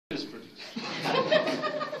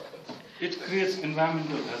creates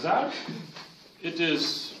environmental hazard. It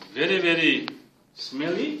is very, very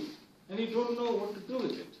smelly, and you don't know what to do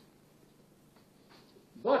with it.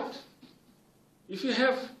 But if you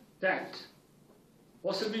have tact,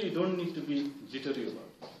 possibly you don't need to be jittery about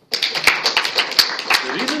it.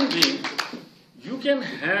 The reason being, you can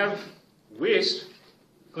have waste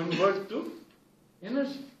convert to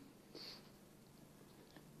energy.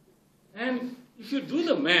 And if you do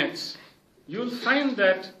the maths, you'll find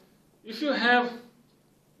that if you have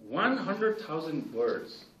 100,000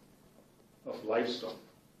 birds of livestock,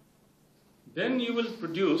 then you will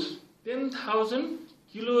produce 10,000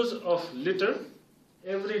 kilos of litter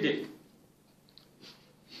every day.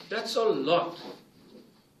 That's a lot.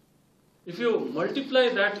 If you multiply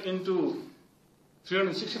that into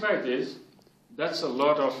 365 days, that's a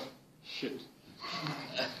lot of shit.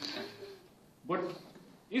 But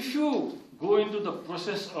if you go into the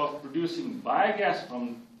process of producing biogas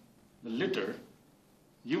from the litter,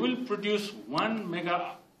 you will produce 1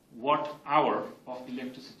 megawatt hour of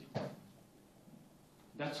electricity.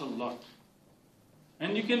 That's a lot.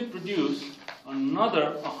 And you can produce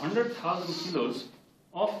another 100,000 kilos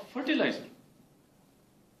of fertilizer.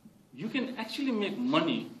 You can actually make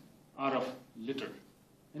money out of litter,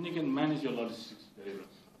 and you can manage your logistics very well.